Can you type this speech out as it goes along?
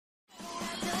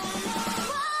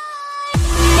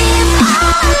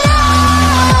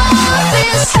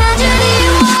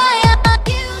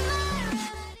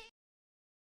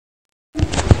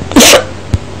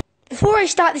I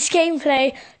start this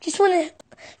gameplay, just want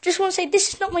to say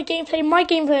this is not my gameplay. My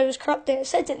gameplay was corrupted. It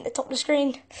says it in the top of the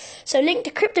screen. So link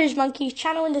to Crypto's Monkey's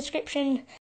channel in the description.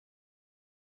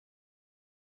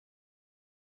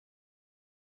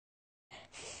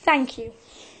 Thank you.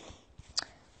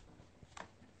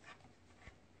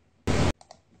 You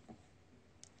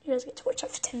guys get to watch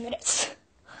that for 10 minutes.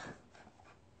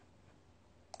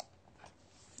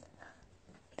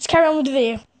 Let's carry on with the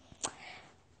video.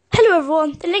 Hello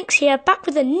everyone, the Lynx here, back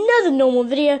with another normal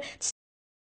video.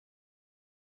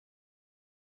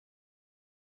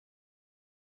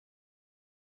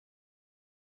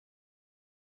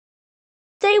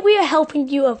 Today we are helping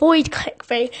you avoid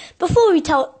clickbait. Before we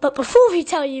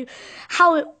tell you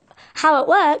how it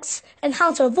works and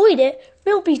how to avoid it,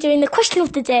 we'll be doing the question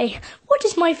of the day. What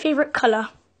is my favourite colour?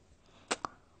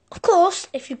 Of course,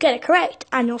 if you get it correct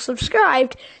and you're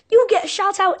subscribed, you'll get a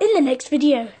shout out in the next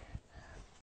video.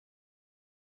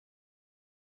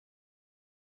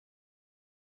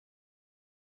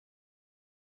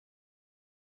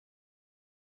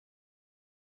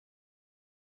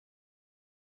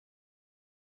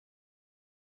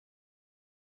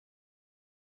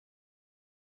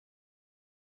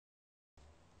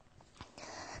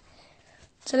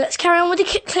 So let's carry on with the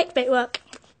clickbait work.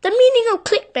 The meaning of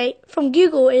clickbait from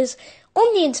Google is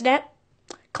on the internet,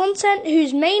 content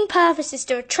whose main purpose is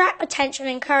to attract attention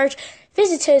and encourage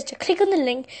visitors to click on the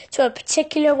link to a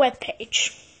particular web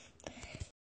page.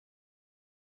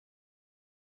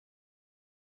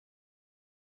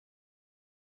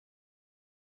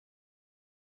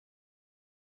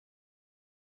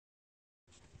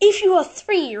 If you are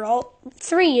 3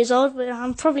 years old, but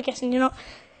I'm probably guessing you're not.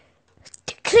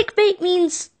 Clickbait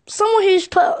means someone who's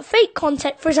put up fake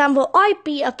content. For example, I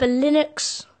beat up a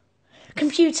Lynx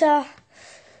computer,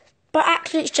 but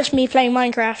actually it's just me playing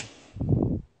Minecraft.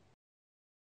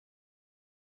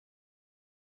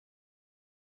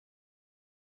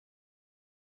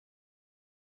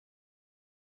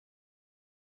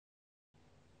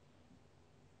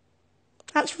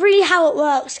 That's really how it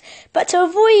works. But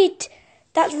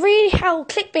that's really how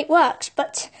clickbait works.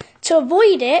 But to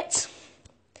avoid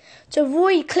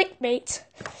clickbait,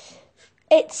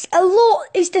 it's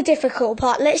the difficult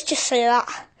part, let's just say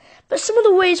that. But some of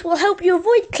the ways will help you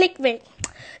avoid clickbait.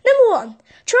 Number 1,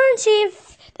 try and see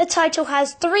if the title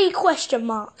has 3 question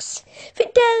marks. If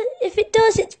it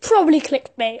does, it's probably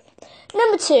clickbait.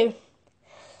 Number 2,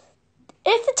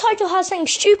 if the title has something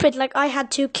stupid like I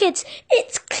had 2 kids,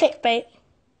 it's clickbait.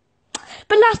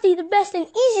 But lastly, the best and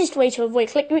easiest way to avoid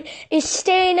clickbait is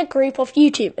stay in a group of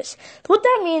YouTubers. What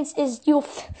that means is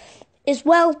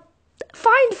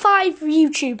find 5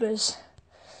 YouTubers.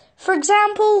 For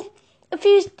example,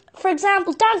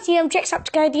 Dan's the Jack's up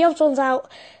to go, the other one's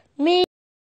out, me,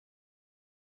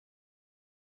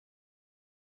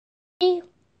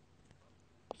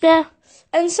 yeah,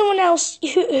 and someone else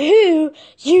who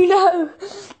you know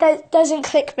that doesn't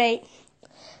clickbait.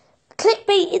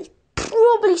 Clickbait is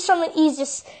probably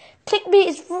Clickbait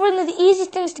is one of the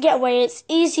easiest things to get away. It's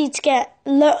easy to get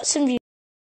lots of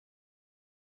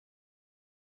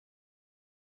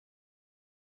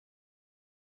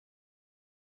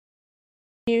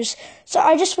views. So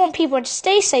I just want people to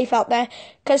stay safe out there,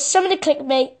 because some of the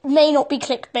clickbait may not be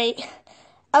clickbait,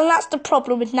 and that's the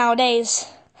problem with nowadays.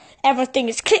 Everything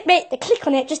is clickbait. They click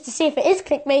on it just to see if it is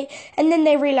clickbait, and then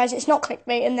they realise it's not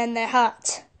clickbait, and then they're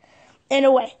hurt in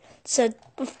a way. So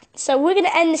we're going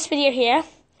to end this video here.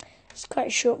 It's quite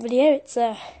a short video. It's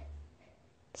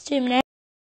 2 minutes.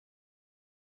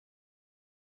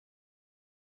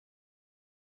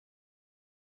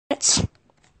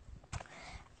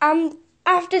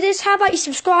 After this, how about you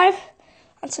subscribe?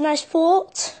 That's a nice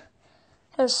thought,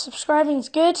 because subscribing is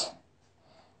good.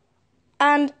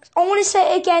 And I want to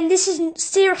say again, this is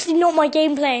seriously not my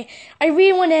gameplay. I'm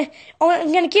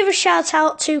going to give a shout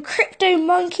out to Crypto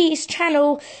Monkey's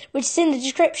channel, which is in the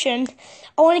description.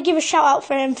 I want to give a shout out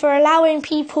for him for allowing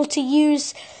people to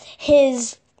use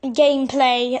his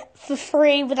gameplay for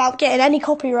free without getting any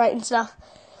copyright and stuff.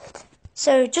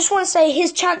 So just want to say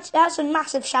that's a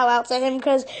massive shout out to him,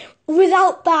 because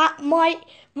without that, my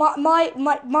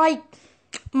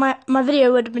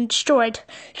video would have been destroyed,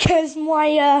 because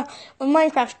my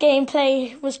Minecraft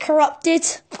gameplay was corrupted.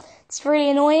 It's really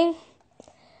annoying.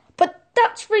 But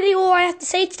that's really all I have to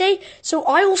say today. So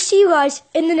I will see you guys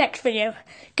in the next video.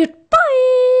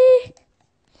 Goodbye!